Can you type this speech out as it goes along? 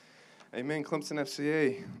Amen, Clemson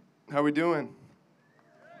FCA. How we doing?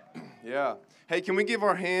 Yeah. Hey, can we put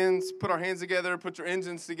our hands together, put your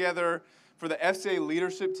engines together for the FCA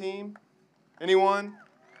leadership team? Anyone?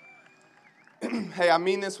 Hey, I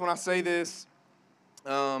mean this when I say this.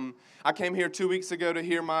 I came here 2 weeks ago to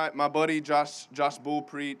hear my buddy Josh Bull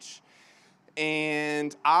preach,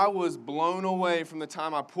 and I was blown away from the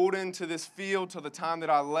time I pulled into this field to the time that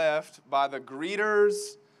I left by the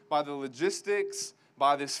greeters, by the logistics,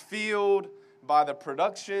 by this field, by the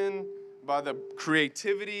production, by the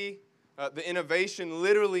creativity, the innovation.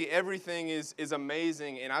 Literally everything is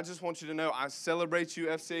amazing, and I just want you to know I celebrate you,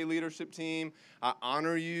 FCA leadership team. I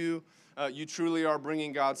honor you. You truly are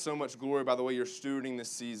bringing God so much glory by the way you're stewarding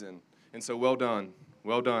this season, and so well done.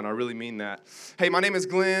 Well done. I really mean that. Hey, my name is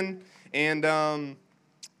Glenn, and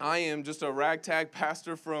I am just a ragtag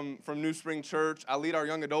pastor from New Spring Church. I lead our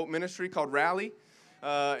young adult ministry called Rally.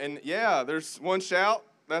 And yeah, there's one shout.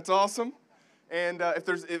 That's awesome. And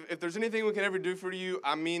if there's anything we can ever do for you,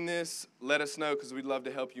 I mean this, let us know because we'd love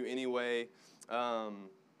to help you any way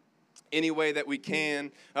that we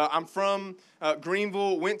can. I'm from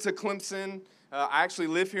Greenville, went to Clemson. I actually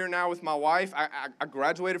live here now with my wife. I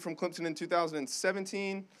graduated from Clemson in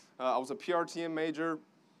 2017. I was a PRTM major.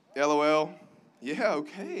 LOL. Yeah,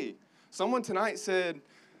 okay. Someone tonight said,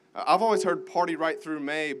 I've always heard party right through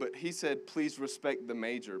May, but he said, please respect the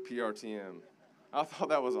major, PRTM. I thought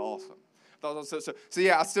that was awesome. So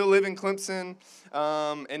yeah, I still live in Clemson,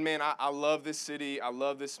 and man, I love this city. I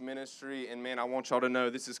love this ministry, and man, I want y'all to know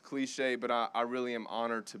this is cliche, but I really am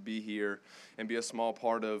honored to be here and be a small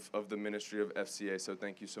part of the ministry of FCA, so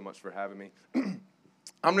thank you so much for having me.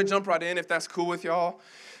 I'm going to jump right in if that's cool with y'all.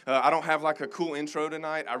 I don't have like a cool intro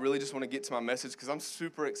tonight. I really just want to get to my message because I'm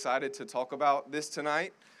super excited to talk about this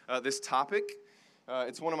tonight, this topic.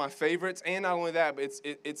 It's one of my favorites, and not only that, but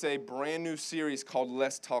it's a brand new series called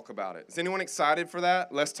Let's Talk About It. Is anyone excited for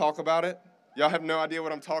that? Let's talk about it. Y'all have no idea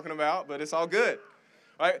what I'm talking about, but it's all good.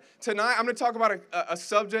 All right, tonight I'm going to talk about a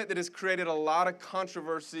subject that has created a lot of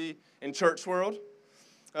controversy in church world.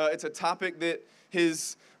 It's a topic that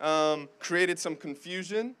has created some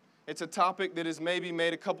confusion. It's a topic that has maybe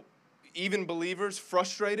made a couple, even believers,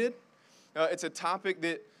 frustrated. It's a topic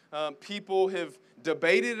that people have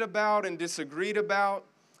debated about and disagreed about.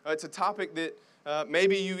 It's a topic that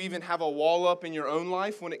maybe you even have a wall up in your own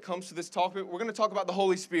life when it comes to this topic. We're going to talk about the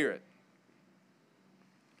Holy Spirit.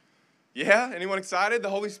 Yeah? Anyone excited? The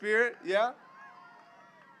Holy Spirit? Yeah?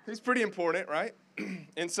 He's pretty important, right?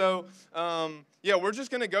 And so, yeah, we're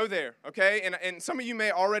just going to go there, okay? And some of you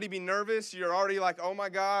may already be nervous. You're already like, oh, my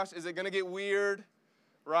gosh, is it going to get weird,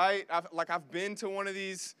 right? I've been to one of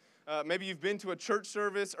these. Maybe you've been to a church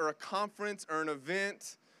service or a conference or an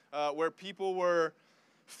event where people were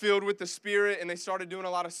filled with the Spirit and they started doing a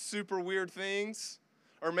lot of super weird things.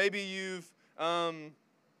 Or maybe you've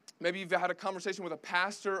had a conversation with a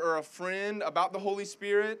pastor or a friend about the Holy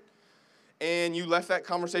Spirit and you left that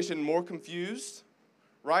conversation more confused,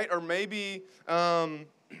 right? Or maybe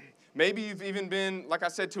you've even been, like I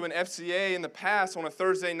said, to an FCA in the past on a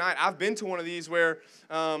Thursday night. I've been to one of these where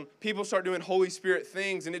people start doing Holy Spirit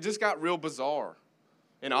things, and it just got real bizarre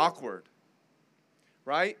and awkward,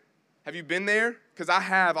 right? Have you been there? Because I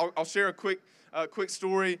have. I'll share a quick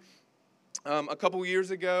story. A couple years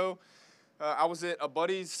ago, I was at a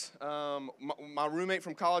buddy's, my roommate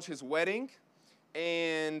from college, his wedding.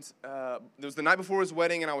 And it was the night before his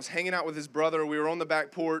wedding, and I was hanging out with his brother. We were on the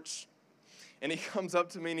back porch. And he comes up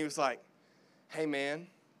to me and he was like, hey, man,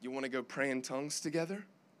 you want to go pray in tongues together?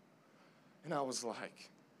 And I was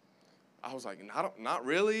like, not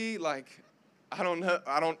really. Like, I don't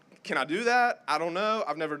know. Can I do that? I don't know.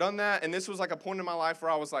 I've never done that. And this was like a point in my life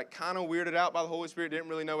where I was like kind of weirded out by the Holy Spirit, didn't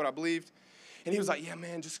really know what I believed. And he was like, yeah,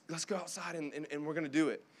 man, just let's go outside and we're going to do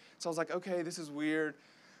it. So I was like, okay, this is weird.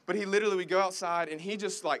 But he literally would go outside and he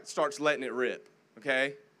just like starts letting it rip,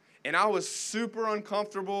 okay? And I was super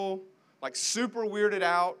uncomfortable, like super weirded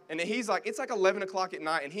out. And he's like, it's like 11 o'clock at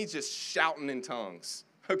night, and he's just shouting in tongues,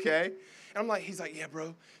 okay? And he's like, yeah,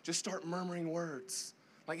 bro, just start murmuring words.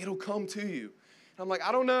 Like, it'll come to you. And I'm like,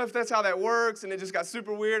 I don't know if that's how that works. And it just got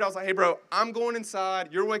super weird. I was like, hey, bro, I'm going inside.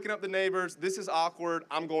 You're waking up the neighbors. This is awkward.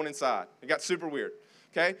 I'm going inside. It got super weird,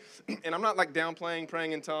 okay? And I'm not like downplaying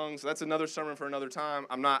praying in tongues. That's another sermon for another time.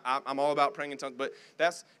 I'm all about praying in tongues. But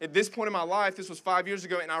that's, at this point in my life, this was 5 years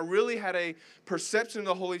ago, and I really had a perception of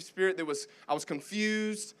the Holy Spirit I was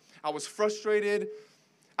confused. I was frustrated.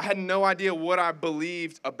 I had no idea what I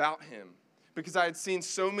believed about him because I had seen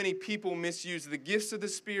so many people misuse the gifts of the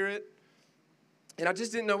Spirit, and I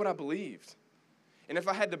just didn't know what I believed. And if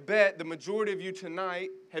I had to bet, the majority of you tonight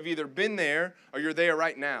have either been there or you're there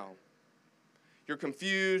right now. you're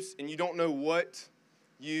confused, and you don't know what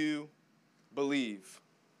you believe.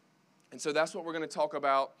 And so that's what we're going to talk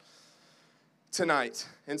about tonight.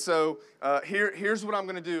 And so here's what I'm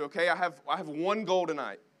going to do, okay? I have one goal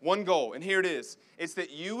tonight, one goal, and here it is. It's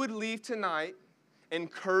that you would leave tonight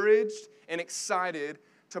encouraged and excited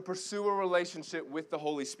to pursue a relationship with the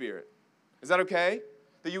Holy Spirit. Is that okay?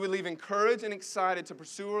 That you would leave encouraged and excited to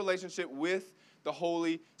pursue a relationship with the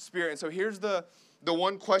Holy Spirit. And so here's the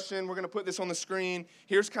one question. We're going to put this on the screen.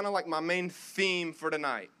 Here's kind of like my main theme for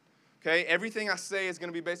tonight. Okay? Everything I say is going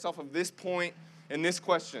to be based off of this point and this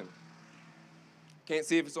question. Can't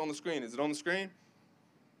see if it's on the screen. Is it on the screen?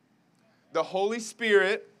 The Holy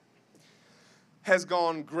Spirit has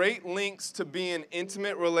gone great lengths to be in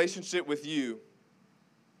intimate relationship with you.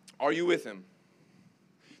 Are you with him?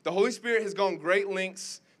 The Holy Spirit has gone great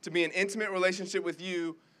lengths to be in intimate relationship with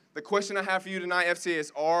you. The question I have for you tonight, FCA,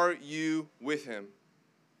 is are you with him?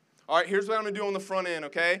 All right, here's what I'm going to do on the front end,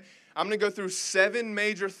 okay? I'm going to go through 7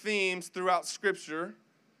 major themes throughout Scripture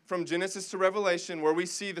from Genesis to Revelation where we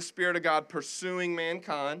see the Spirit of God pursuing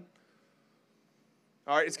mankind.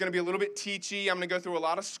 All right, it's going to be a little bit teachy. I'm going to go through a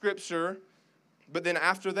lot of Scripture. But then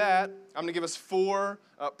after that, I'm going to give us 4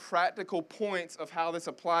 practical points of how this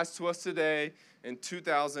applies to us today in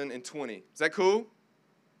 2020. Is that cool?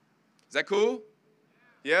 Is that cool?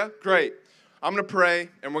 Yeah? Great. I'm going to pray,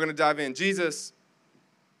 and we're going to dive in. Jesus,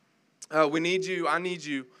 we need you. I need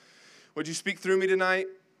you. Would you speak through me tonight?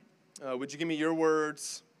 Would you give me your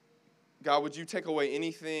words? God, would you take away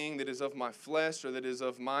anything that is of my flesh or that is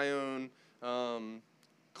of my own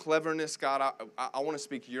cleverness? God, I want to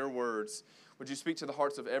speak your words. Would you speak to the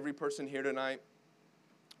hearts of every person here tonight?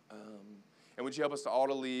 And would you help us to all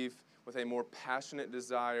to leave with a more passionate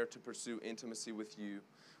desire to pursue intimacy with you?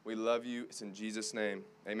 We love you. It's in Jesus' name.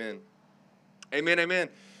 Amen. Amen, amen.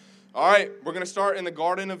 All right, we're going to start in the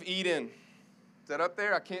Garden of Eden. Is that up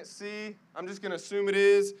there? I can't see. I'm just going to assume it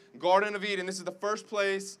is. Garden of Eden. This is the first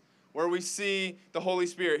place where we see the Holy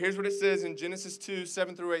Spirit. Here's what it says in Genesis 2,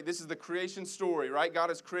 7 through 8. This is the creation story, right? God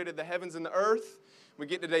has created the heavens and the earth. We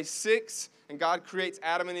get to day 6, and God creates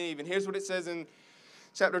Adam and Eve. And here's what it says in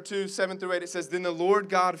chapter 2, 7 through 8. It says, Then the Lord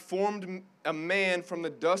God formed a man from the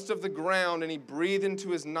dust of the ground, and he breathed into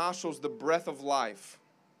his nostrils the breath of life.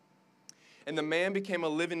 And the man became a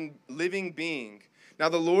living being. Now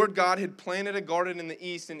the Lord God had planted a garden in the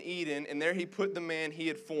east in Eden, and there he put the man he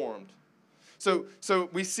had formed. So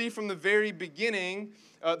we see from the very beginning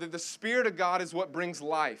that the Spirit of God is what brings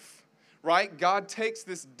life, right? God takes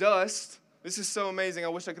this dust. This is so amazing. I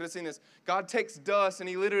wish I could have seen this. God takes dust, and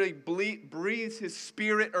he literally breathes his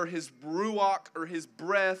spirit or his ruach or his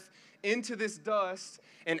breath into this dust,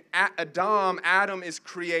 and Adam is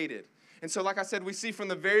created. And so, like I said, we see from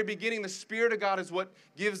the very beginning, the Spirit of God is what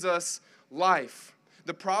gives us life.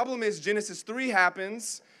 The problem is Genesis 3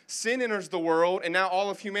 happens, sin enters the world, and now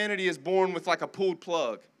all of humanity is born with like a pulled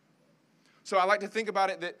plug. So I like to think about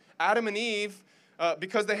it that Adam and Eve,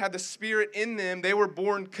 because they had the Spirit in them, they were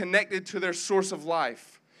born connected to their source of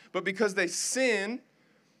life. But because they sin,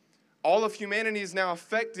 all of humanity is now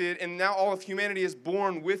affected, and now all of humanity is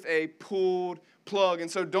born with a pulled plug. And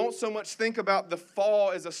so don't so much think about the fall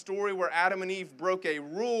as a story where Adam and Eve broke a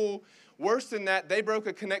rule. Worse than that, they broke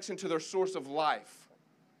a connection to their source of life.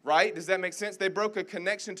 Right? Does that make sense? They broke a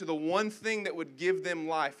connection to the one thing that would give them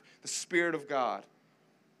life, the Spirit of God.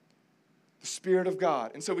 The Spirit of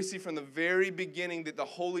God. And so we see from the very beginning that the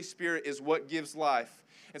Holy Spirit is what gives life.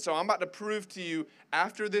 And so I'm about to prove to you,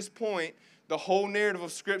 after this point, the whole narrative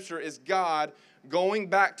of Scripture is God going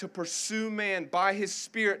back to pursue man by His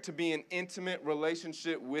Spirit to be in intimate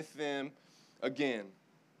relationship with them again.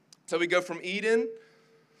 So we go from Eden,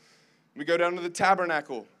 we go down to the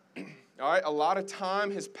tabernacle. All right, a lot of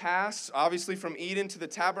time has passed, obviously, from Eden to the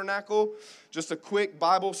tabernacle. Just a quick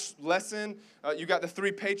Bible lesson. You got the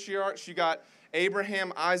 3 patriarchs. You got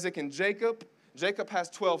Abraham, Isaac, and Jacob. Jacob has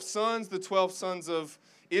 12 sons, the 12 sons of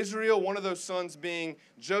Israel, one of those sons being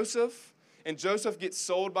Joseph. And Joseph gets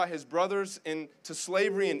sold by his brothers into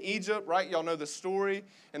slavery in Egypt, right? Y'all know the story.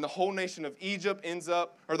 And the whole nation of Egypt the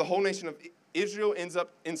whole nation of Israel ends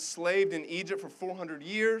up enslaved in Egypt for 400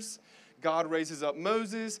 years. God raises up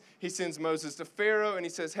Moses. He sends Moses to Pharaoh, and he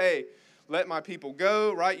says, hey, let my people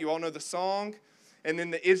go, right? You all know the song. And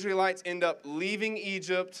then the Israelites end up leaving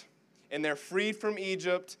Egypt, and they're freed from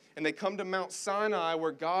Egypt, and they come to Mount Sinai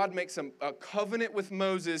where God makes a covenant with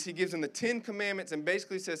Moses. He gives him the 10 Commandments and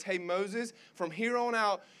basically says, hey, Moses, from here on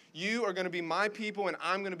out, you are going to be my people, and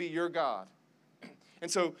I'm going to be your God.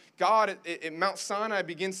 And so God at Mount Sinai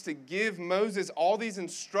begins to give Moses all these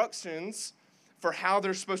instructions for how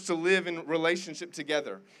they're supposed to live in relationship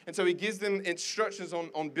together. And so he gives them instructions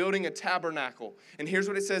on building a tabernacle. And here's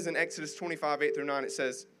what it says in Exodus 25, 8 through 9. It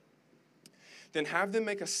says, then have them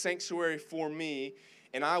make a sanctuary for me,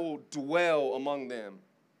 and I will dwell among them.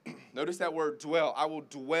 Notice that word dwell. I will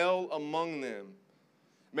dwell among them.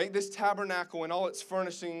 Make this tabernacle and all its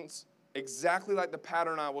furnishings exactly like the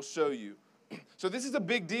pattern I will show you. So this is a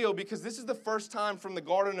big deal because this is the first time from the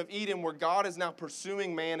Garden of Eden where God is now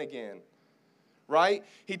pursuing man again, right?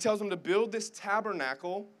 He tells them to build this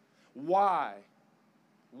tabernacle. Why?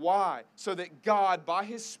 Why? So that God, by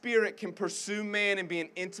his Spirit, can pursue man and be in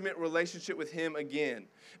intimate relationship with him again.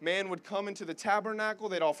 Man would come into the tabernacle.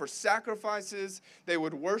 They'd offer sacrifices. They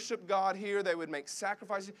would worship God here. They would make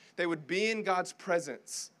sacrifices. They would be in God's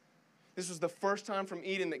presence. This was the first time from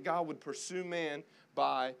Eden that God would pursue man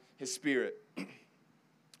by his Spirit.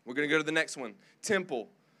 We're going to go to the next one. Temple.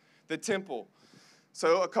 The temple.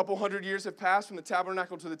 So a couple hundred years have passed from the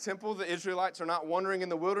tabernacle to the temple. The Israelites are not wandering in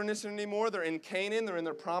the wilderness anymore. They're in Canaan. They're in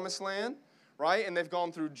their promised land, right? And they've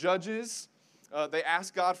gone through judges. They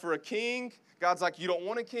ask God for a king. God's like, you don't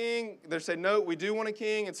want a king. They say, no, we do want a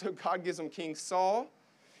king. And so God gives them King Saul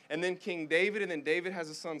and then King David. And then David has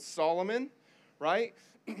a son, Solomon, right?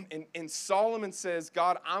 And Solomon says,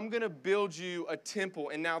 God, I'm going to build you a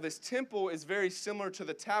temple. And now this temple is very similar to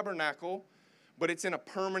the tabernacle, but it's in a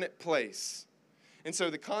permanent place. And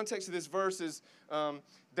so the context of this verse is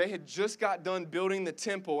they had just got done building the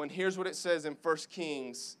temple. And here's what it says in 1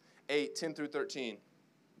 Kings 8, 10 through 13. It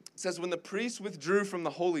says, when the priests withdrew from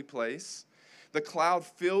the holy place, the cloud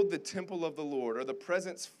filled the temple of the Lord, or the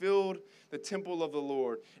presence filled the temple of the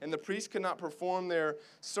Lord. And the priests could not perform their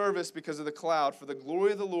service because of the cloud, for the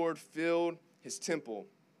glory of the Lord filled his temple.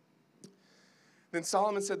 Then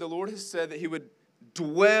Solomon said, the Lord has said that he would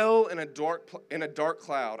dwell in a dark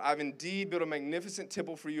cloud. I've indeed built a magnificent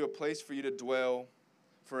temple for you, a place for you to dwell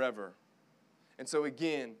forever. And so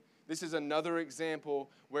again, this is another example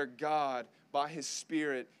where God, by his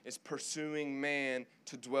Spirit, is pursuing man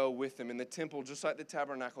to dwell with him. In the temple, just like the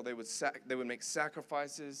tabernacle, they would make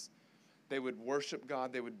sacrifices. They would worship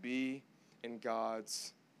God. They would be in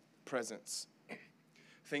God's presence.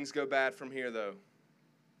 Things go bad from here, though.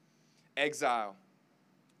 Exile.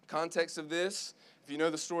 Context of this, if you know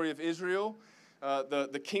the story of Israel,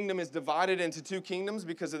 the kingdom is divided into two kingdoms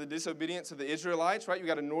because of the disobedience of the Israelites, right? You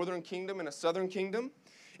got a northern kingdom and a southern kingdom.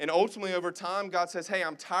 And ultimately, over time, God says, hey,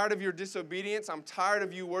 I'm tired of your disobedience. I'm tired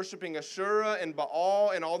of you worshiping Asherah and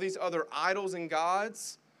Baal and all these other idols and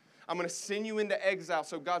gods. I'm going to send you into exile.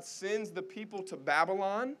 So God sends the people to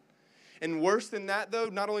Babylon. And worse than that, though,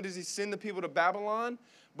 not only does he send the people to Babylon,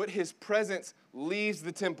 but his presence leaves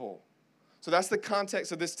the temple. So that's the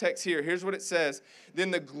context of this text here. Here's what it says. Then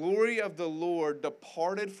the glory of the Lord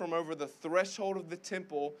departed from over the threshold of the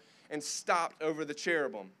temple and stopped over the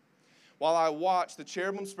cherubim. While I watched, the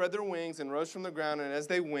cherubim spread their wings and rose from the ground, and as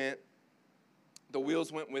they went, the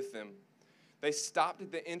wheels went with them. They stopped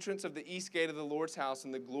at the entrance of the east gate of the Lord's house,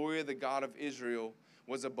 and the glory of the God of Israel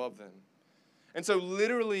was above them. And so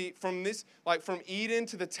literally from this, like from Eden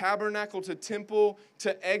to the tabernacle to temple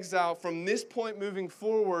to exile, from this point moving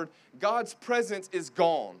forward, God's presence is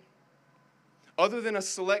gone. Other than a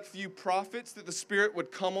select few prophets that the Spirit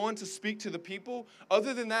would come on to speak to the people,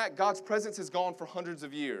 other than that, God's presence is gone for hundreds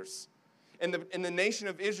of years. And the nation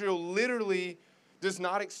of Israel literally does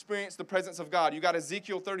not experience the presence of God. You got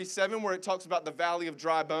Ezekiel 37 where it talks about the valley of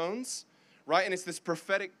dry bones, right? And it's this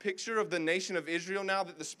prophetic picture of the nation of Israel now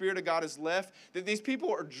that the Spirit of God has left, that these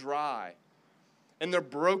people are dry and they're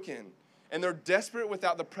broken and they're desperate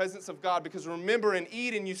without the presence of God. Because remember, in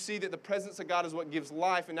Eden, you see that the presence of God is what gives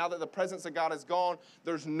life. And now that the presence of God is gone,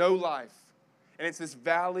 there's no life. And it's this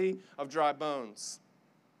valley of dry bones.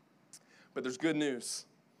 But there's good news.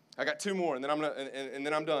 I got two more, and then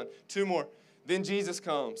I'm done. Two more. Then Jesus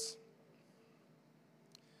comes.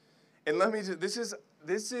 And let me just,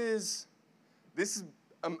 this is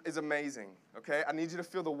amazing, okay? I need you to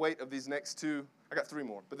feel the weight of these next two. I got three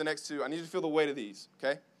more, but the next two, I need you to feel the weight of these,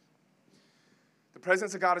 okay? The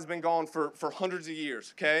presence of God has been gone for hundreds of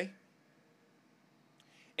years, okay?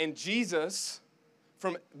 And Jesus,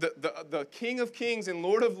 from the King of Kings and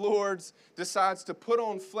Lord of Lords, decides to put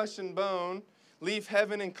on flesh and bone, leave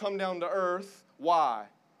heaven and come down to earth. Why?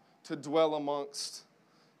 To dwell amongst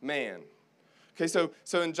man. Okay, so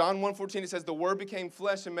in John 1:14 it says, the Word became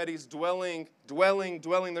flesh and made his dwelling,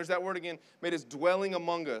 there's that word again, made his dwelling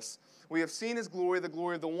among us. We have seen his glory, the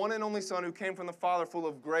glory of the one and only Son who came from the Father, full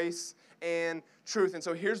of grace and truth. And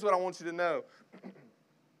so here's what I want you to know.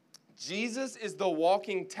 Jesus is the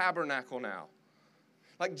walking tabernacle now.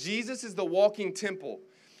 Like Jesus is the walking temple.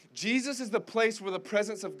 Jesus is the place where the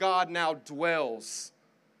presence of God now dwells.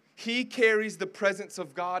 He carries the presence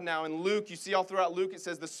of God now. In Luke, you see all throughout Luke, it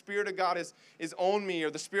says the Spirit of God is on me,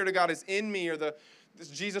 or the Spirit of God is in me, or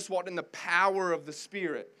Jesus walked in the power of the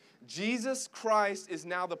Spirit. Jesus Christ is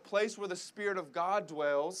now the place where the Spirit of God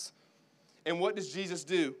dwells. And what does Jesus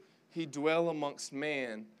do? He dwells amongst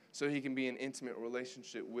man so he can be in intimate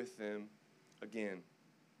relationship with them again.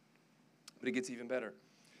 But it gets even better.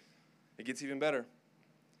 It gets even better.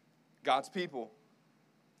 God's people.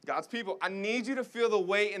 God's people. I need you to feel the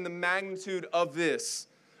weight and the magnitude of this.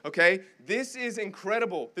 Okay? This is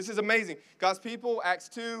incredible. This is amazing. God's people, Acts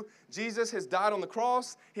 2, Jesus has died on the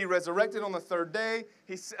cross. He resurrected on the third day.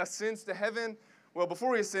 He ascends to heaven. Well,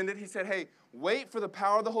 before he ascended, he said, hey, wait for the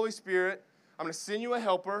power of the Holy Spirit. I'm going to send you a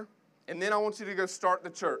helper, and then I want you to go start the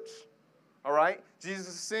church. All right? Jesus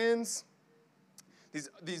ascends.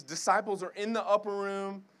 These disciples are in the upper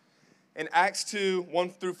room. And Acts 2, 1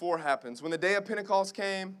 through 4 happens. When the day of Pentecost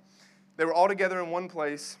came, they were all together in one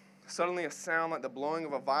place. Suddenly a sound like the blowing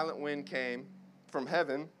of a violent wind came from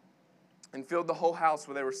heaven and filled the whole house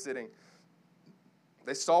where they were sitting.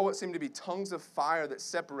 They saw what seemed to be tongues of fire that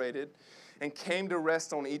separated and came to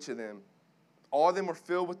rest on each of them. All of them were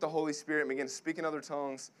filled with the Holy Spirit and began to speak in other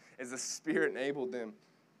tongues as the Spirit enabled them.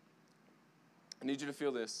 I need you to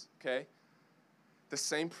feel this, okay? The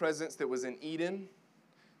same presence that was in Eden,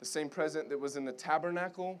 the same presence that was in the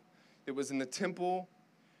tabernacle, that was in the temple,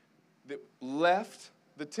 that left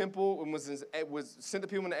the temple and was sent the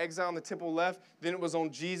people into exile and the temple left. Then it was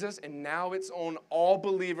on Jesus, and now it's on all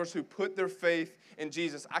believers who put their faith in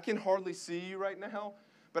Jesus. I can hardly see you right now,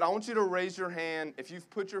 but I want you to raise your hand if you've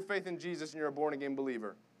put your faith in Jesus and you're a born-again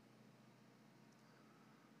believer.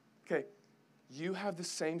 Okay, you have the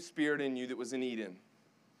same Spirit in you that was in Eden.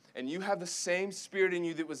 And you have the same Spirit in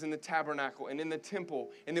you that was in the tabernacle and in the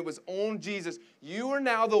temple and that was on Jesus. You are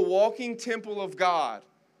now the walking temple of God.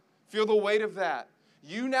 Feel the weight of that.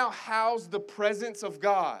 You now house the presence of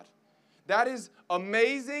God. That is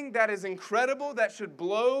amazing. That is incredible. That should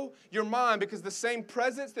blow your mind, because the same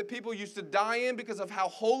presence that people used to die in because of how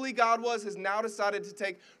holy God was has now decided to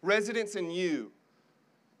take residence in you.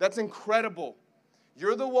 That's incredible.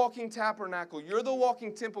 You're the walking tabernacle. You're the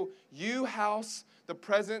walking temple. You house the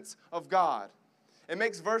presence of God. It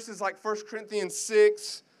makes verses like 1 Corinthians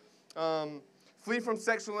 6, flee from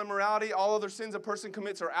sexual immorality. All other sins a person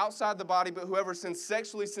commits are outside the body, but whoever sins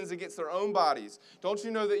sexually sins against their own bodies. Don't you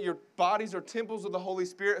know that your bodies are temples of the Holy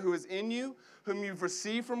Spirit who is in you, whom you've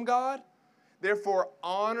received from God? Therefore,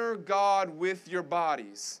 honor God with your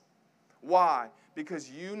bodies. Why? Because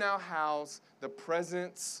you now house the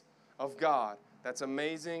presence of God. That's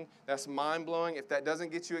amazing. That's mind-blowing. If that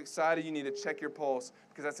doesn't get you excited, you need to check your pulse,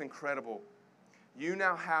 because that's incredible. You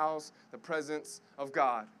now house the presence of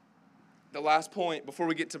God. The last point before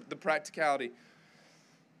we get to the practicality,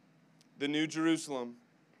 the New Jerusalem.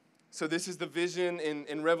 So this is the vision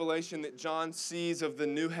in Revelation that John sees of the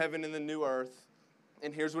new heaven and the new earth.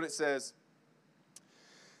 And here's what it says.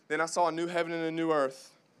 Then I saw a new heaven and a new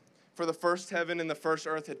earth. For the first heaven and the first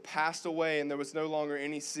earth had passed away, and there was no longer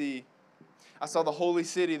any sea. I saw the holy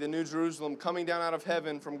city, the New Jerusalem, coming down out of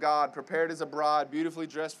heaven from God, prepared as a bride, beautifully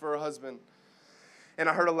dressed for her husband. And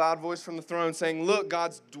I heard a loud voice from the throne saying, look,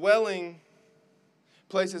 God's dwelling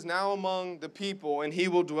place is now among the people, and he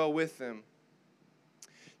will dwell with them.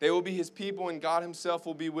 They will be his people, and God himself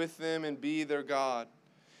will be with them and be their God.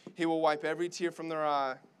 He will wipe every tear from their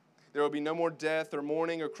eye. There will be no more death or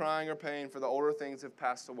mourning or crying or pain, for the older things have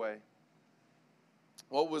passed away.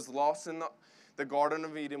 What was lost in the Garden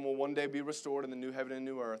of Eden will one day be restored in the new heaven and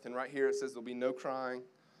new earth. And right here it says there'll be no crying,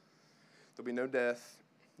 there'll be no death,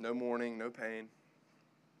 no mourning, no pain.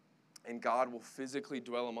 And God will physically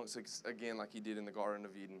dwell amongst us again like he did in the Garden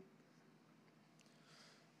of Eden.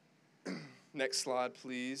 Next slide,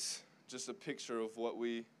 please. Just a picture of what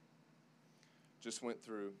we just went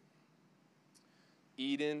through.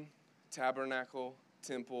 Eden, tabernacle,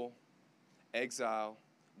 temple, exile,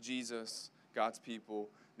 Jesus, God's people,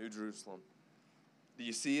 New Jerusalem. Do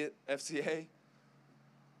you see it, FCA?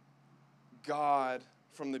 God,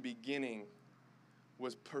 from the beginning,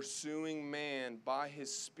 was pursuing man by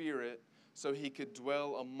his Spirit so he could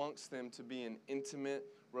dwell amongst them to be in intimate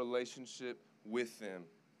relationship with them.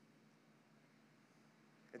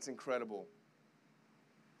 It's incredible.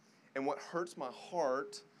 And what hurts my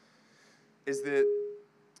heart is that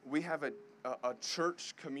we have a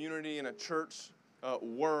church community and a church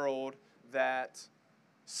world that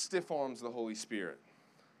stiff-arms the Holy Spirit.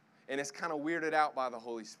 And it's kind of weirded out by the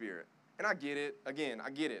Holy Spirit. And I get it. Again, I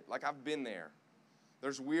get it. Like, I've been there.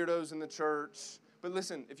 There's weirdos in the church. But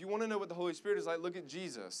listen, if you want to know what the Holy Spirit is like, look at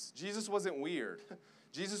Jesus. Jesus wasn't weird.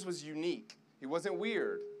 Jesus was unique. He wasn't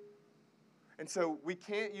weird. And so we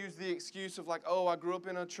can't use the excuse of like, oh, I grew up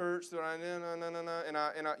in a church that and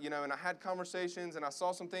I had conversations and I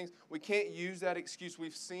saw some things. We can't use that excuse.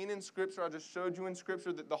 We've seen in Scripture, I just showed you in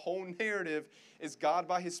Scripture, that the whole narrative is God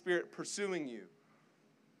by His Spirit pursuing you.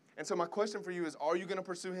 And so my question for you is, are you going to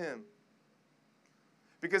pursue Him?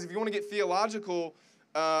 Because if you want to get theological,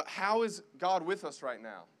 how is God with us right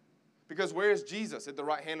now? Because where is Jesus? At the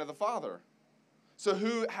right hand of the Father.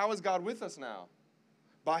 So how is God with us now?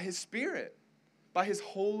 By His Spirit. By His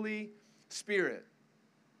Holy Spirit.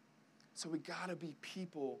 So we got to be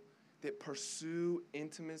people that pursue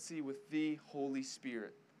intimacy with the Holy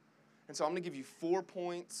Spirit. And so I'm going to give you 4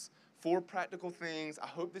 points, 4 practical things. I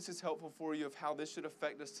hope this is helpful for you of how this should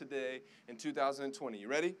affect us today in 2020. You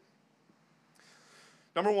ready?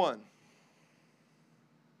 Number 1,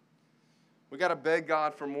 we got to beg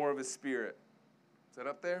God for more of His Spirit. Is that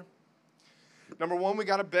up there? Number 1, we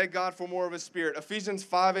got to beg God for more of His Spirit. Ephesians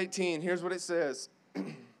 5:18, here's what it says.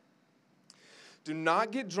 Do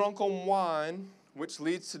not get drunk on wine, which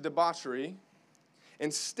leads to debauchery.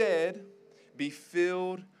 Instead, be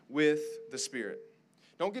filled with the Spirit.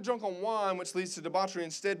 Don't get drunk on wine, which leads to debauchery.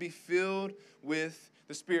 Instead, be filled with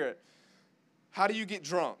the Spirit. How do you get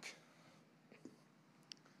drunk?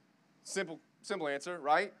 Simple answer,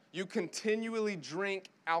 right? You continually drink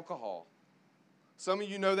alcohol. Some of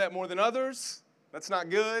you know that more than others. That's not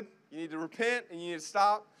good. You need to repent and you need to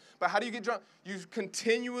stop. But how do you get drunk? You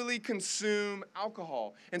continually consume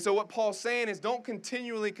alcohol. And so what Paul's saying is don't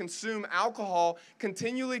continually consume alcohol.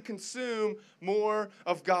 Continually consume more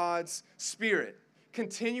of God's Spirit.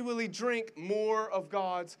 Continually drink more of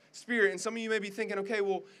God's Spirit. And some of you may be thinking, okay,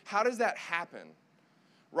 well, how does that happen?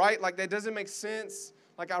 Right? Like that doesn't make sense.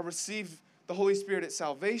 Like I received the Holy Spirit at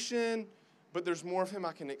salvation, but there's more of Him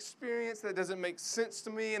I can experience. That doesn't make sense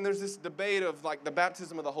to me. And there's this debate of like the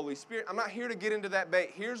baptism of the Holy Spirit. I'm not here to get into that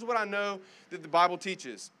debate. Here's what I know that the Bible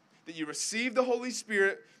teaches. That you receive the Holy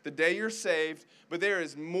Spirit the day you're saved, but there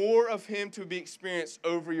is more of Him to be experienced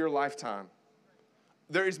over your lifetime.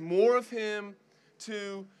 There is more of Him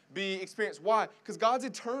to be experienced. Why? Because God's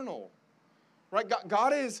eternal. Right?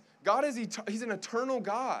 He's an eternal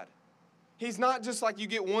God. He's not just like you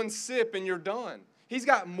get one sip and you're done. He's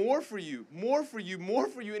got more for you, more for you, more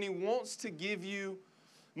for you, and He wants to give you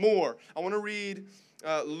more. I want to read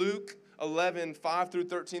Luke 11, 5 through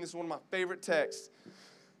 13. This is one of my favorite texts.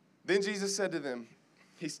 Then Jesus said to them,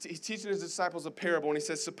 he's teaching His disciples a parable, and He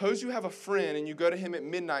says, suppose you have a friend, and you go to him at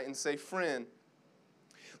midnight and say, friend,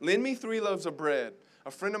 lend me 3 loaves of bread.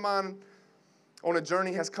 A friend of mine on a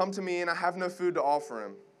journey has come to me, and I have no food to offer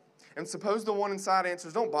him. And suppose the one inside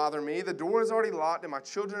answers, don't bother me. The door is already locked, and my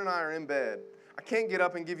children and I are in bed. I can't get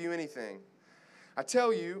up and give you anything. I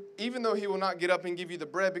tell you, even though he will not get up and give you the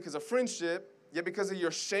bread because of friendship, yet because of your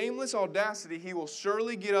shameless audacity, he will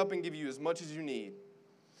surely get up and give you as much as you need.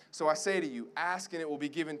 So I say to you, ask and it will be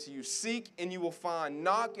given to you. Seek and you will find.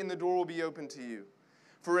 Knock and the door will be open to you.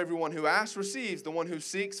 For everyone who asks receives, the one who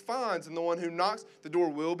seeks finds, and the one who knocks, the door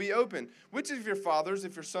will be open. Which of your fathers,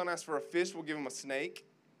 if your son asks for a fish, will give him a snake?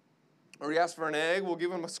 Or he asks for an egg, will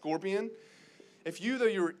give him a scorpion? If you, though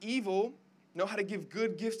you are evil, know how to give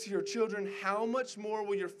good gifts to your children, how much more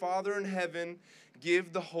will your Father in heaven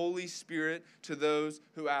give the Holy Spirit to those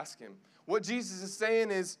who ask Him? What Jesus is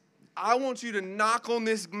saying is, I want you to knock on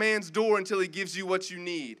this man's door until he gives you what you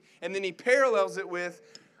need. And then He parallels it with,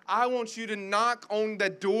 I want you to knock on the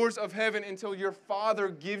doors of heaven until your Father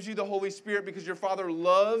gives you the Holy Spirit, because your Father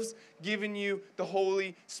loves giving you the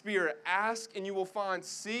Holy Spirit. Ask and you will find.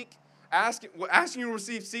 Seek. Asking you will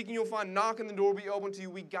receive, seeking you'll find, knock and the door will be open to you.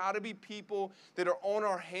 We got to be people that are on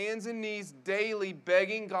our hands and knees daily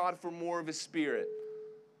begging God for more of His Spirit.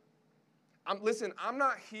 Listen, I'm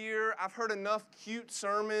not here. I've heard enough cute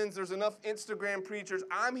sermons. There's enough Instagram preachers.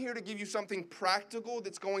 I'm here to give you something practical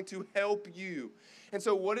that's going to help you. And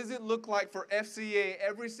so what does it look like for FCA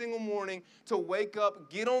every single morning to wake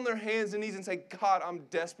up, get on their hands and knees and say, God, I'm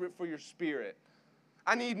desperate for your Spirit.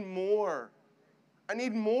 I need more. I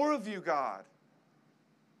need more of you, God.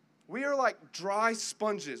 We are like dry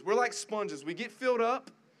sponges. We're like sponges. We get filled up.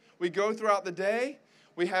 We go throughout the day.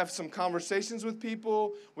 We have some conversations with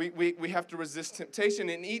people. We have to resist temptation.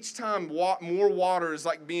 And each time, more water is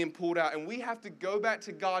like being pulled out. And we have to go back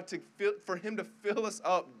to God for Him to fill us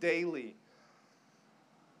up daily.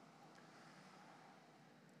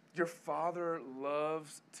 Your Father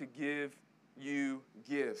loves to give you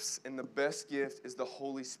gifts, and the best gift is the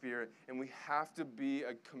Holy Spirit, and we have to be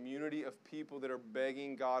a community of people that are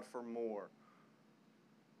begging God for more.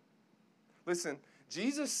 Listen,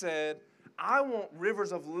 Jesus said, I want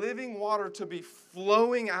rivers of living water to be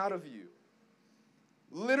flowing out of you.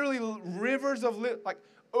 Literally rivers of like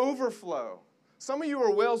overflow. Some of you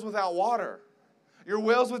are wells without water. You're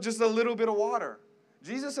wells with just a little bit of water.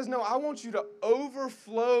 Jesus says, no, I want you to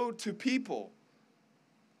overflow to people.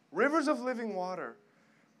 Rivers of living water.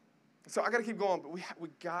 So I got to keep going, but we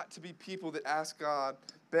got to be people that ask God,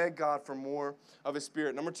 beg God for more of His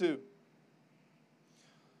Spirit. Number 2,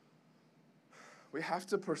 we have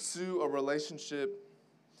to pursue a relationship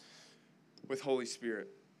with Holy Spirit.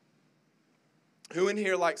 Who in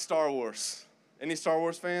here likes Star Wars? Any Star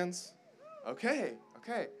Wars fans? Okay.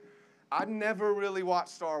 I never really watched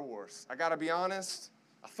Star Wars. I got to be honest.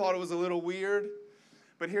 I thought it was a little weird.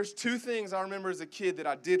 But here's 2 things I remember as a kid that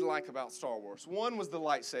I did like about Star Wars. One was the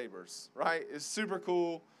lightsabers, right? It's super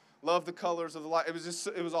cool. Love the colors of the light. It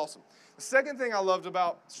was awesome. The second thing I loved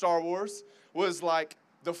about Star Wars was like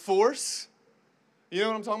the Force. You know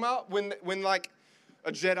what I'm talking about? When like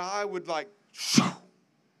a Jedi would like,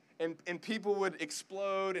 and people would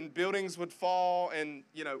explode and buildings would fall, and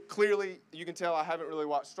clearly you can tell I haven't really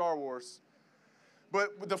watched Star Wars.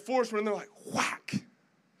 But with the Force, when they're like whack.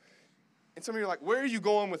 And some of you are like, where are you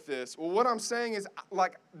going with this? Well, what I'm saying is,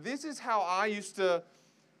 like, this is how I used to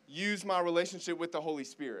use my relationship with the Holy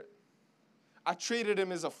Spirit. I treated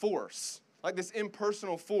Him as a force, like this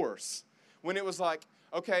impersonal force. When it was like,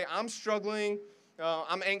 okay, I'm struggling,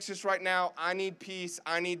 I'm anxious right now, I need peace,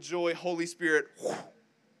 I need joy, Holy Spirit,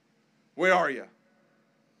 where are you?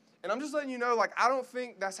 And I'm just letting you know, like, I don't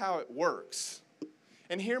think that's how it works.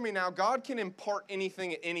 And hear me now, God can impart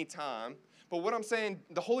anything at any time. But what I'm saying,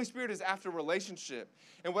 the Holy Spirit is after relationship.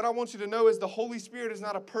 And what I want you to know is the Holy Spirit is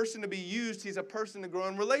not a person to be used. He's a person to grow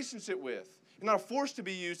in relationship with. He's not a force to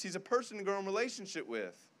be used. He's a person to grow in relationship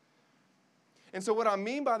with. And so what I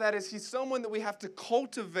mean by that is He's someone that we have to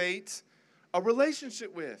cultivate a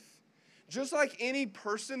relationship with. Just like any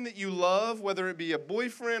person that you love, whether it be a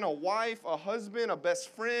boyfriend, a wife, a husband, a best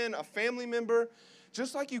friend, a family member,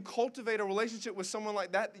 just like you cultivate a relationship with someone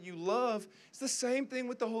like that you love, it's the same thing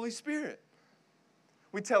with the Holy Spirit.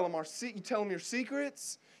 You tell them your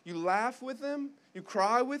secrets, you laugh with them, you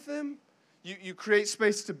cry with them, you create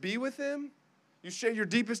space to be with Him, you share your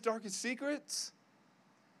deepest, darkest secrets.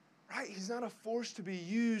 Right? He's not a force to be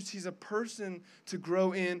used. He's a person to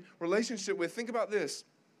grow in relationship with. Think about this.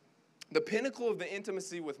 The pinnacle of the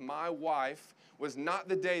intimacy with my wife was not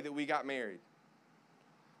the day that we got married.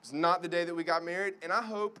 It was not the day that we got married, and I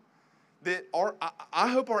hope that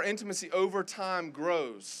our intimacy over time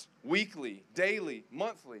grows weekly, daily,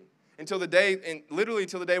 monthly, until the day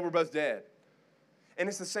we're both dead. And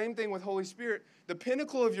it's the same thing with Holy Spirit. The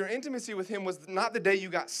pinnacle of your intimacy with Him was not the day you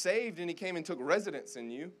got saved and He came and took residence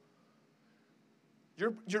in you.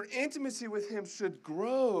 Your intimacy with Him should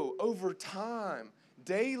grow over time,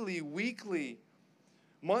 daily, weekly,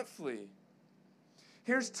 monthly.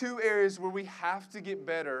 Here's 2 areas where we have to get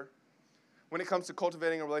better when it comes to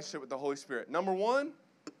cultivating a relationship with the Holy Spirit. Number 1,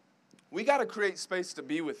 we got to create space to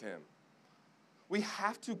be with Him. We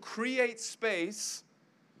have to create space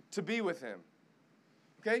to be with Him.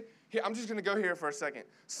 Okay? Here, I'm just going to go here for a second.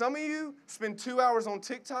 Some of you spend 2 hours on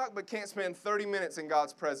TikTok but can't spend 30 minutes in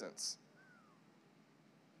God's presence.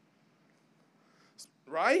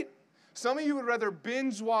 Right? Some of you would rather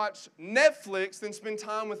binge watch Netflix than spend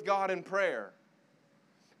time with God in prayer.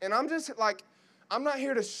 And I'm just like, I'm not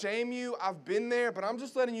here to shame you. I've been there, but I'm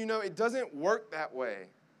just letting you know it doesn't work that way.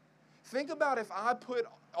 Think about if I put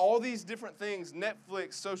all these different things,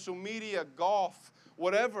 Netflix, social media, golf,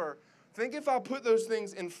 whatever, think if I put those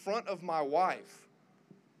things in front of my wife.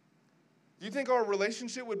 Do you think our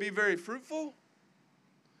relationship would be very fruitful?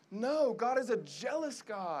 No, God is a jealous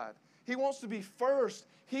God. He wants to be first.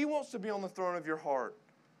 He wants to be on the throne of your heart.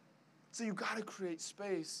 So you got to create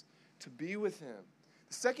space to be with Him.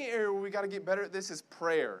 The second area where we got to get better at this is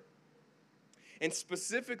prayer. And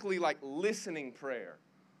specifically like listening prayer.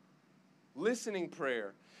 Listening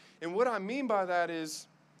prayer. And what I mean by that is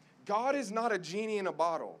God is not a genie in a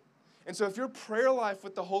bottle. And so if your prayer life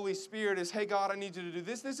with the Holy Spirit is, hey, God, I need you to do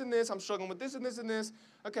this, this, and this. I'm struggling with this and this and this.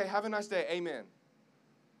 Okay, have a nice day. Amen.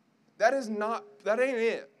 That ain't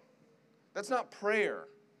it. That's not prayer.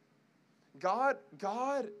 God,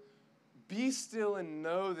 be still and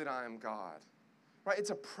know that I am God. Right?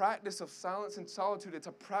 It's a practice of silence and solitude. It's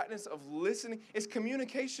a practice of listening. It's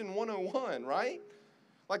communication 101, right?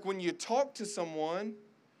 Like when you talk to someone,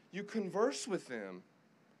 you converse with them.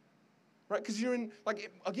 Right? Because you're in,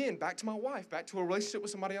 like, again, back to my wife, back to a relationship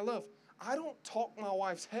with somebody I love. I don't talk my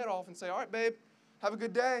wife's head off and say, all right, babe, have a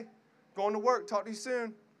good day. Going to work. Talk to you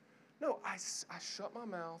soon. No, I shut my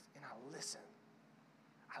mouth and I listen.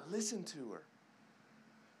 I listen to her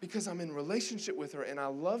because I'm in relationship with her and I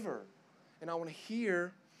love her and I want to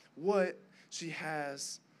hear what she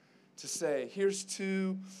has to say. Here's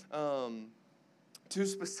two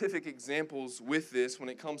specific examples with this when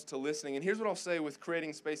it comes to listening. And here's what I'll say with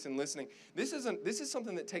creating space and listening. This is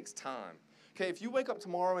something that takes time. Okay, if you wake up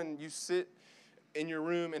tomorrow and you sit in your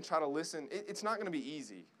room and try to listen, it's not going to be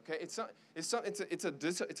easy. Okay, it's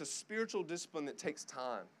a spiritual discipline that takes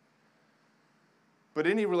time. But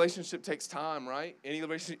any relationship takes time, right? Any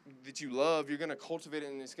relationship that you love, you're going to cultivate it,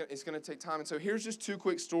 and it's going to take time. And so here's just two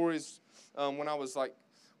quick stories when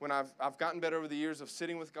I've gotten better over the years of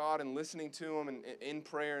sitting with God and listening to Him and in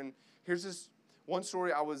prayer. And here's this one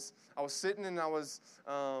story. I was sitting and I was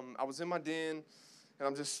in my den, and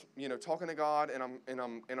I'm just talking to God, and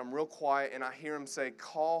I'm real quiet, and I hear Him say,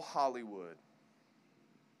 "Call Hollywood."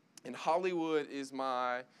 And Hollywood is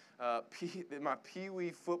my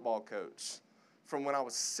Pee-wee football coach from when I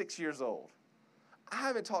was 6 years old. I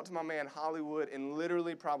haven't talked to my man Hollywood in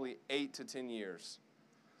literally probably 8 to 10 years.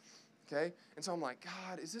 Okay? And so I'm like,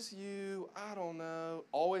 God, is this you? I don't know.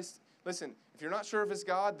 Always, listen, if you're not sure if it's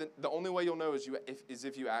God, the only way you'll know is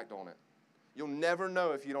if you act on it. You'll never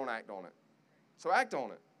know if you don't act on it. So act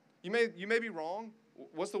on it. You may be wrong.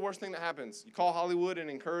 What's the worst thing that happens? You call Hollywood and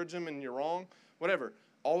encourage him and you're wrong? Whatever.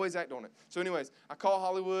 Always act on it. So anyways, I call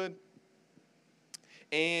Hollywood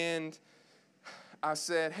and I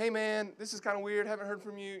said, "Hey man, this is kind of weird. Haven't heard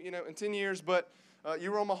from you, in 10 years, but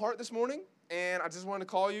you were on my heart this morning, and I just wanted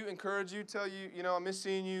to call you, encourage you, tell you, I miss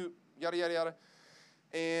seeing you, yada, yada, yada."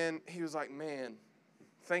 And he was like, "Man,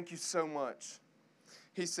 thank you so much."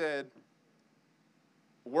 He said,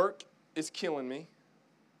 "Work is killing me.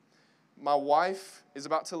 My wife is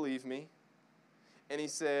about to leave me." And he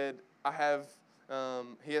said,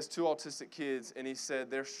 he has 2 autistic kids, and he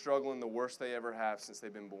said they're struggling the worst they ever have since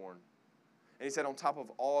they've been born. And he said, on top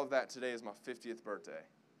of all of that, today is my 50th birthday.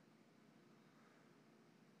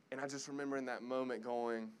 And I just remember in that moment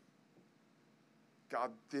going,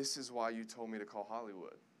 God, this is why you told me to call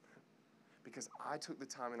Hollywood. Because I took the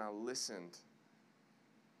time and I listened.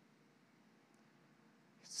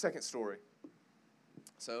 Second story.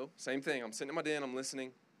 So, same thing. I'm sitting in my den, I'm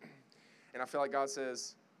listening. And I feel like God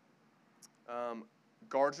says,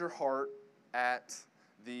 guard your heart at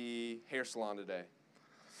the hair salon today.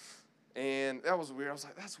 And that was weird. I was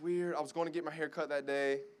like, that's weird. I was going to get my hair cut that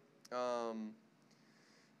day.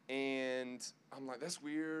 And I'm like, that's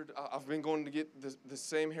weird. I've been going to get the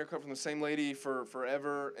same haircut from the same lady for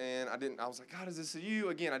forever. And I was like, God, is this you?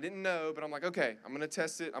 Again, I didn't know, but I'm like, okay, I'm going to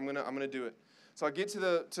test it. I'm going to do it. So I get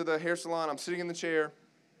to the hair salon. I'm sitting in the chair,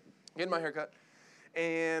 getting my haircut.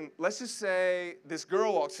 And let's just say this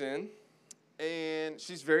girl walks in, and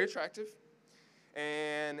she's very attractive.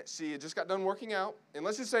 And she had just got done working out. And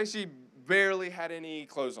let's just say she barely had any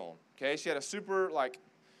clothes on, okay? She had a super,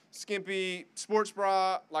 skimpy sports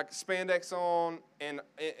bra, spandex on. And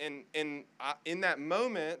in that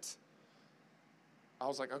moment, I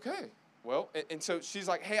was like, okay, well. And so she's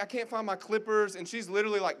like, hey, I can't find my clippers. And she's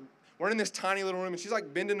literally, we're in this tiny little room. And she's,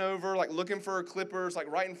 bending over, looking for her clippers,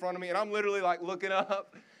 right in front of me. And I'm literally, looking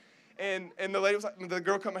up. And the lady was like, the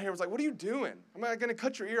girl cut my hair, was like, what are you doing? I'm going to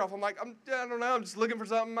cut your ear off. I'm like, I don't know. I'm just looking for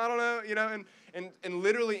something. I don't know, And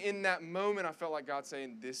literally in that moment, I felt like God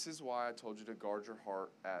saying, this is why I told you to guard your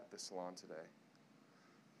heart at the salon today.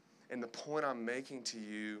 And the point I'm making to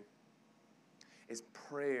you is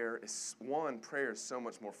prayer is so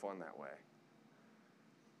much more fun that way.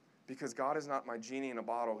 Because God is not my genie in a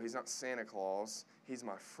bottle. He's not Santa Claus. He's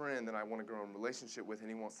my friend that I want to grow in relationship with, and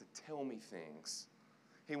He wants to tell me things.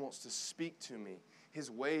 He wants to speak to me. His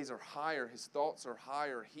ways are higher. His thoughts are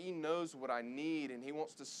higher. He knows what I need, and He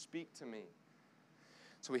wants to speak to me.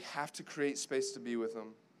 So we have to create space to be with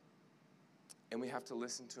Him, and we have to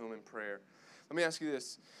listen to Him in prayer. Let me ask you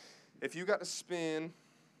this. If you got to spend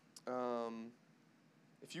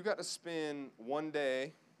one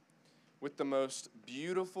day with the most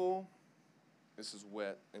beautiful, this is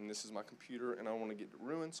wet, and this is my computer, and I don't want to get it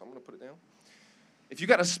ruined, so I'm going to put it down. If you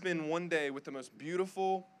got to spend one day with the most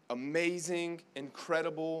beautiful, amazing,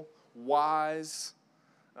 incredible, wise,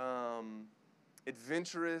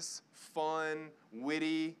 adventurous, fun,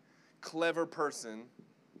 witty, clever person,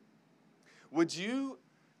 would you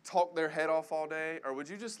talk their head off all day, or would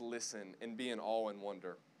you just listen and be in awe and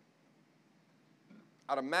wonder?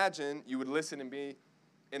 I'd imagine you would listen and be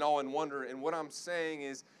in awe and wonder, and what I'm saying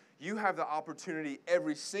is, you have the opportunity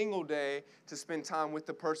every single day to spend time with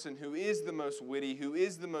the person who is the most witty, who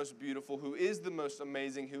is the most beautiful, who is the most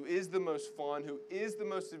amazing, who is the most fun, who is the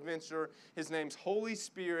most adventurous. His name's Holy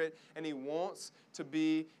Spirit, and He wants to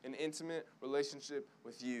be in intimate relationship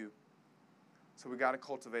with you. So we got to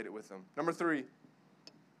cultivate it with Him. Number 3,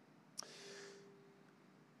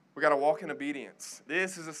 we We got to walk in obedience.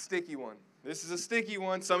 This is a sticky one. This is a sticky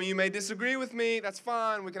one. Some of you may disagree with me. That's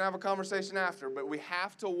fine. We can have a conversation after. But we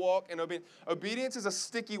have to walk in obedience. Obedience is a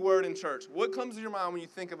sticky word in church. What comes to your mind when you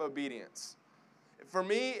think of obedience? For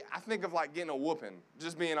me, I think of like getting a whooping,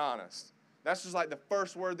 just being honest. That's just like the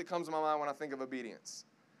first word that comes to my mind when I think of obedience.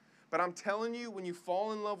 But I'm telling you, when you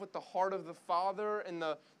fall in love with the heart of the Father and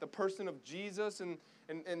the person of Jesus and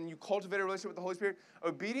you cultivate a relationship with the Holy Spirit,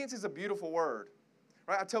 obedience is a beautiful word.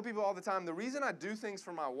 Right? I tell people all the time, the reason I do things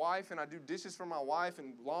for my wife and I do dishes for my wife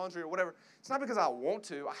and laundry or whatever, it's not because I want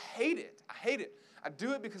to. I hate it. I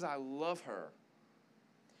do it because I love her.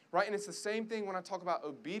 Right? And it's the same thing when I talk about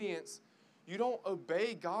obedience. You don't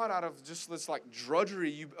obey God out of just this like drudgery.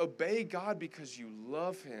 You obey God because you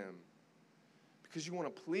love him. Because you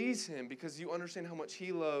want to please him. Because you understand how much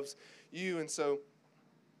he loves you. And so,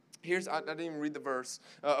 I didn't even read the verse.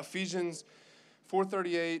 Ephesians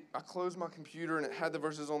 4:38, I closed my computer and it had the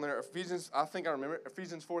verses on there. I think I remember it.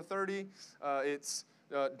 Ephesians 4:30, it's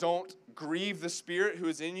don't grieve the Spirit who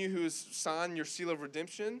is in you, who has signed your seal of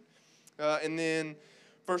redemption. And then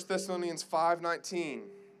 1 Thessalonians 5:19,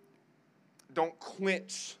 don't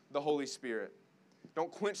quench the Holy Spirit.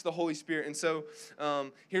 Don't quench the Holy Spirit. And so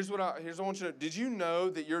here's what I want you to know. Did you know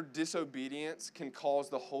that your disobedience can cause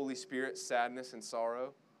the Holy Spirit sadness and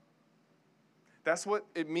sorrow? That's what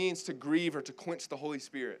it means to grieve or to quench the Holy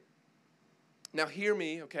Spirit. Now hear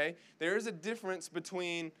me, okay? There is a difference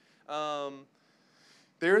between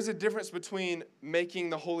making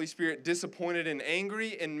the Holy Spirit disappointed and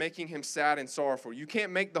angry and making him sad and sorrowful. You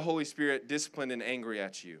can't make the Holy Spirit disciplined and angry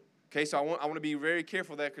at you. Okay, so I want to be very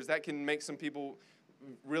careful of that because that can make some people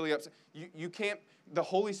really upset. You can't, the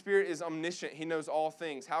Holy Spirit is omniscient. He knows all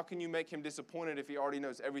things. How can you make him disappointed if he already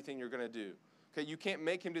knows everything you're going to do? Okay, you can't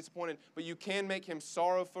make him disappointed, but you can make him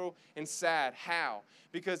sorrowful and sad. How?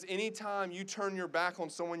 Because anytime you turn your back on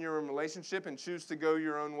someone you're in a relationship and choose to go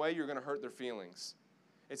your own way, you're going to hurt their feelings.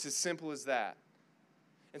 It's as simple as that.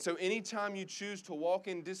 And so anytime you choose to walk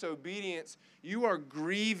in disobedience, you are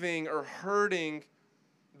grieving or hurting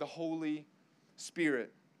the Holy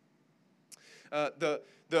Spirit. The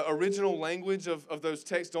original language of those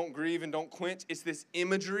texts, don't grieve and don't quench, it's this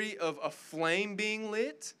imagery of a flame being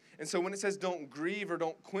lit. And so when it says don't grieve or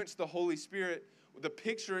don't quench the Holy Spirit, the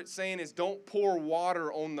picture it's saying is don't pour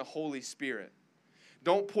water on the Holy Spirit.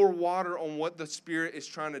 Don't pour water on what the Spirit is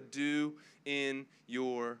trying to do in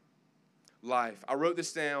your life. I wrote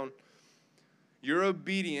this down. Your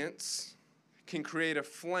obedience can create a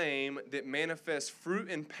flame that manifests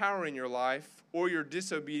fruit and power in your life, or your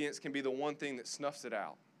disobedience can be the one thing that snuffs it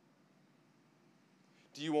out.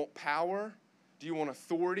 Do you want power? Do you want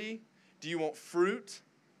authority? Do you want fruit?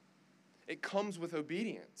 It comes with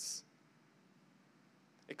obedience.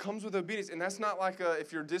 It comes with obedience. And that's not like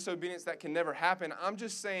if you're disobedience, that can never happen. I'm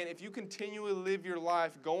just saying if you continually live your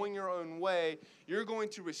life going your own way, you're going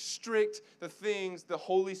to restrict the things the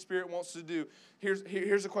Holy Spirit wants to do.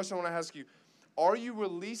 Here's a question I want to ask you. Are you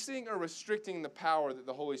releasing or restricting the power that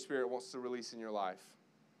the Holy Spirit wants to release in your life?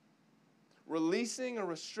 Releasing or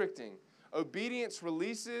restricting? Obedience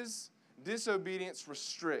releases, disobedience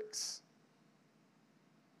restricts.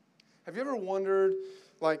 Have you ever wondered,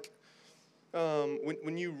 like,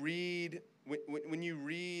 when you read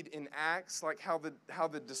in Acts, like how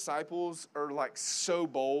the disciples are like so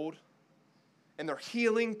bold, and they're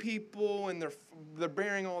healing people, and they're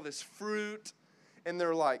bearing all this fruit, and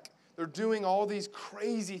they're doing all these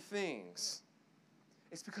crazy things.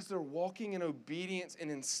 It's because they're walking in obedience and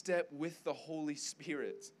in step with the Holy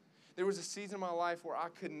Spirit. There was a season in my life where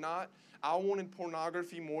I wanted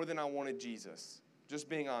pornography more than I wanted Jesus. Just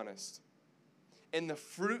being honest. And the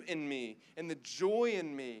fruit in me, and the joy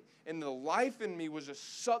in me, and the life in me was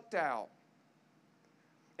just sucked out.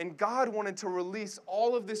 And God wanted to release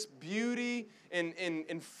all of this beauty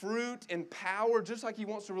and fruit and power, just like he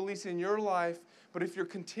wants to release in your life. But if you're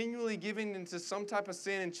continually giving into some type of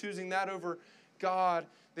sin and choosing that over God,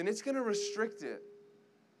 then it's going to restrict it.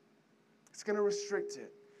 It's going to restrict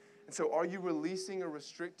it. And so are you releasing or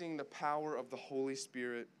restricting the power of the Holy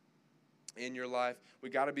Spirit in your life? We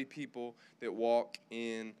got to be people that walk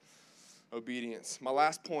in obedience. My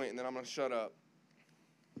last point, and then I'm going to shut up.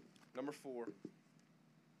 Number 4.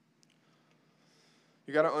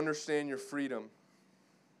 You got to understand your freedom.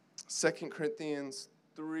 2 Corinthians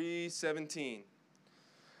 3:17. I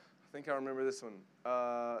think I remember this one.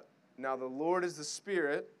 Now the Lord is the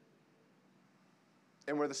Spirit,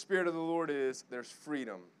 and where the Spirit of the Lord is, there's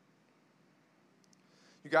freedom.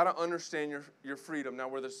 You got to understand your freedom. Now,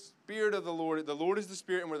 where the Spirit of the Lord is the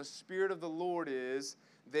Spirit, and where the Spirit of the Lord is,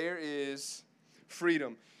 there is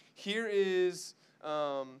freedom. Here is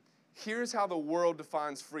here's how the world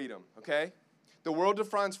defines freedom, okay? The world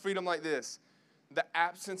defines freedom like this: the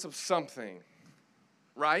absence of something,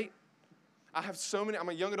 right? I'm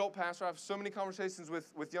a young adult pastor. I have so many conversations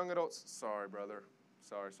with young adults. Sorry, brother.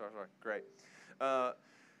 Sorry. Great. I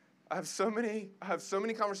have so many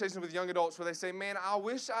conversations with young adults where they say, man, I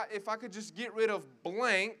wish if I could just get rid of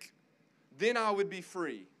blank, then I would be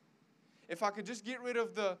free. If I could just get rid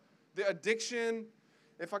of the addiction,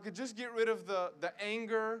 if I could just get rid of the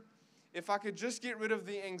anger, if I could just get rid of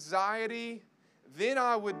the anxiety, then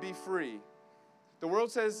I would be free. The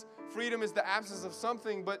world says freedom is the absence of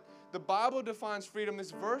something, but the Bible defines freedom.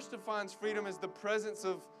 This verse defines freedom as the presence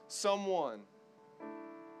of someone,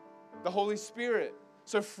 the Holy Spirit.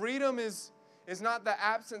 So freedom is not the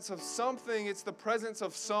absence of something, it's the presence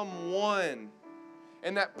of someone.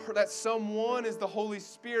 And that someone is the Holy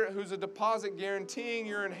Spirit, who's a deposit guaranteeing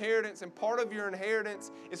your inheritance. And part of your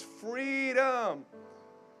inheritance is freedom.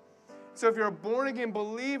 So if you're a born-again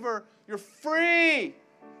believer, you're free.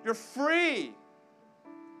 You're free.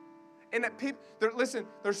 And listen,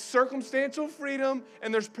 there's circumstantial freedom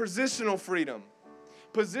and there's positional freedom.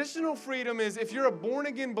 Positional freedom is if you're a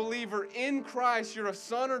born-again believer in Christ, you're a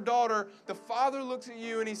son or daughter, the Father looks at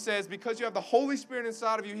you and He says, because you have the Holy Spirit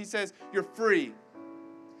inside of you, He says, you're free.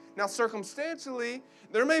 Now, circumstantially,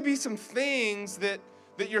 there may be some things that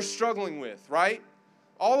you're struggling with, right?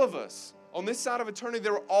 All of us. On this side of eternity,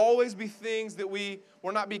 there will always be things that we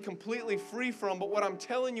will not be completely free from. But what I'm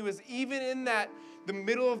telling you is even in that, the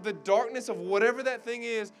middle of the darkness of whatever that thing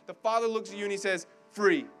is, the Father looks at you and He says,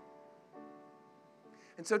 free.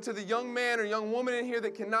 And so to the young man or young woman in here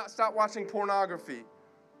that cannot stop watching pornography,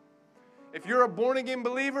 if you're a born-again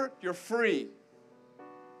believer, you're free.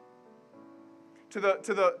 To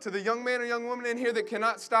the young man or young woman in here that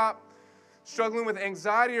cannot stop struggling with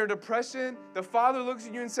anxiety or depression, the Father looks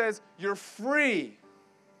at you and says, you're free.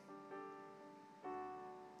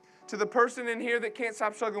 To the person in here that can't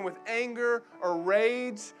stop struggling with anger or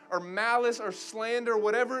rage or malice or slander,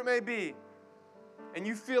 whatever it may be, and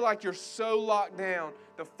you feel like you're so locked down,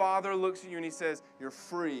 the Father looks at you and He says, you're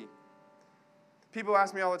free. People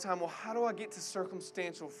ask me all the time, well, how do I get to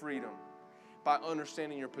circumstantial freedom? By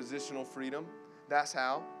understanding your positional freedom. That's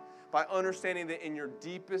how. By understanding that in your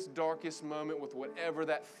deepest, darkest moment with whatever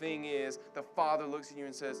that thing is, the Father looks at you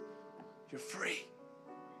and says, you're free.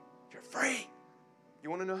 You're free. You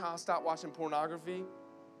want to know how I stopped watching pornography?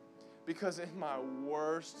 Because in my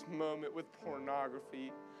worst moment with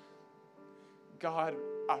pornography, God,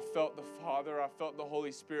 I felt the Father, I felt the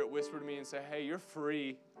Holy Spirit whisper to me and say, hey, you're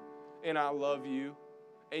free, and I love you,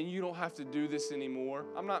 and you don't have to do this anymore.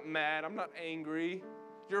 I'm not mad. I'm not angry.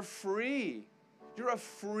 You're free. You're a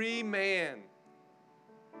free man.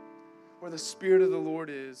 Where the Spirit of the Lord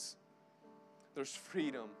is, there's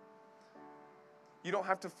freedom. You don't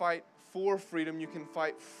have to fight for freedom. You can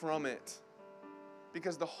fight from it.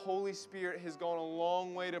 Because the Holy Spirit has gone a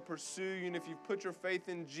long way to pursue you. And if you've put your faith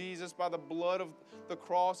in Jesus by the blood of the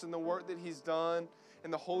cross and the work that He's done,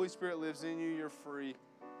 and the Holy Spirit lives in you, you're free.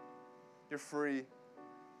 You're free.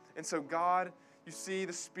 And so God, you see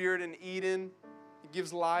the Spirit in Eden. He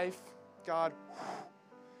gives life. God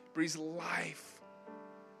breathes life.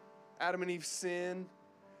 Adam and Eve sin.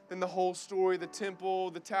 Then the whole story, the temple,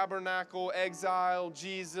 the tabernacle, exile,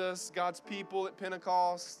 Jesus, God's people at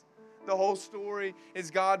Pentecost. The whole story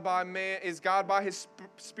is God by His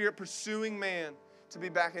Spirit pursuing man to be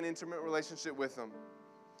back in intimate relationship with Him.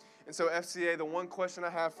 And so FCA, the one question I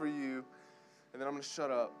have for you, and then I'm going to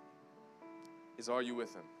shut up, is are you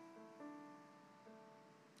with Him?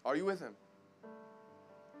 Are you with Him?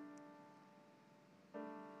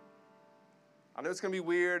 I know it's going to be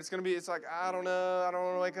weird. It's like, I don't know. I don't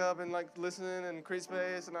want to wake up and like listen and create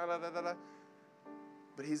space and da.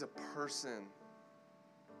 But He's a person.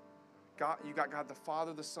 God, you got God the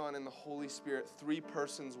Father, the Son, and the Holy Spirit. 3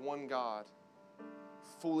 persons, one God.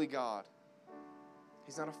 Fully God.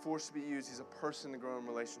 He's not a force to be used. He's a person to grow in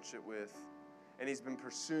relationship with. And He's been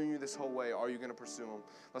pursuing you this whole way. Are you going to pursue Him?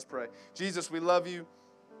 Let's pray. Jesus, we love You.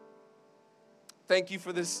 Thank You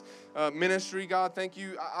for this ministry, God. Thank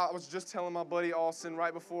You. I was just telling my buddy Austin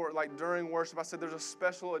right before, like during worship, I said there's a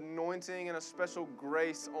special anointing and a special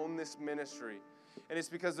grace on this ministry. And it's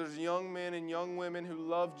because there's young men and young women who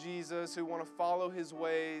love Jesus, who want to follow His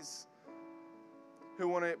ways, who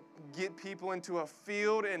want to get people into a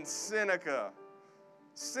field in Seneca.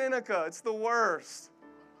 Seneca, it's the worst.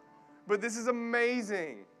 But this is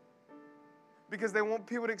amazing because they want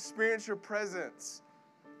people to experience Your presence.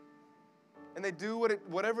 And they do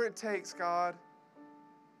whatever it takes, God.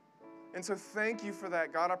 And so thank you for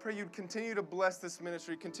that, God. I pray you'd continue to bless this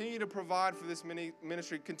ministry, continue to provide for this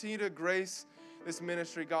ministry, continue to grace this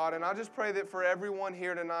ministry, God. And I just pray that for everyone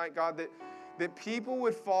here tonight, God, that people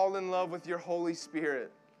would fall in love with your Holy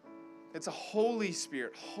Spirit. It's a Holy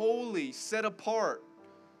Spirit, holy, set apart,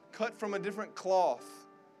 cut from a different cloth.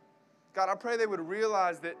 God, I pray they would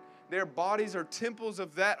realize that their bodies are temples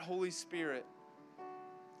of that Holy Spirit.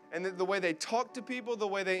 And that the way they talk to people, the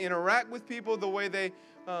way they interact with people, the way they,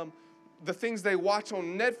 the things they watch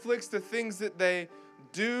on Netflix, the things that they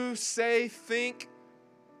do, say, think,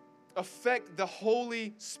 affect the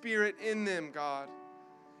Holy Spirit in them, God.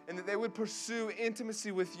 And that they would pursue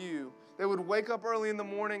intimacy with you. They would wake up early in the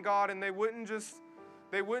morning, God, and they wouldn't just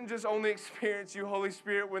only experience you, Holy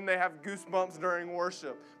Spirit, when they have goosebumps during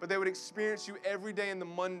worship, but they would experience you every day in the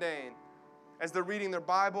mundane, as they're reading their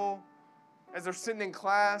Bible, as they're sitting in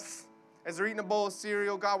class, as they're eating a bowl of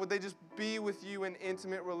cereal. God, would they just be with you in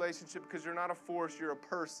intimate relationship, because you're not a force, you're a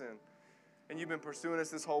person. And you've been pursuing us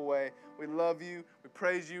this whole way. We love you. We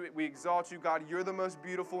praise you. We exalt you. God, you're the most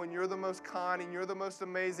beautiful, and you're the most kind, and you're the most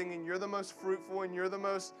amazing, and you're the most fruitful, and you're the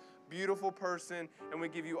most beautiful person. And we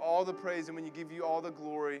give you all the praise, and we give you all the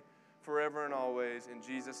glory forever and always. In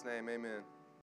Jesus' name, amen.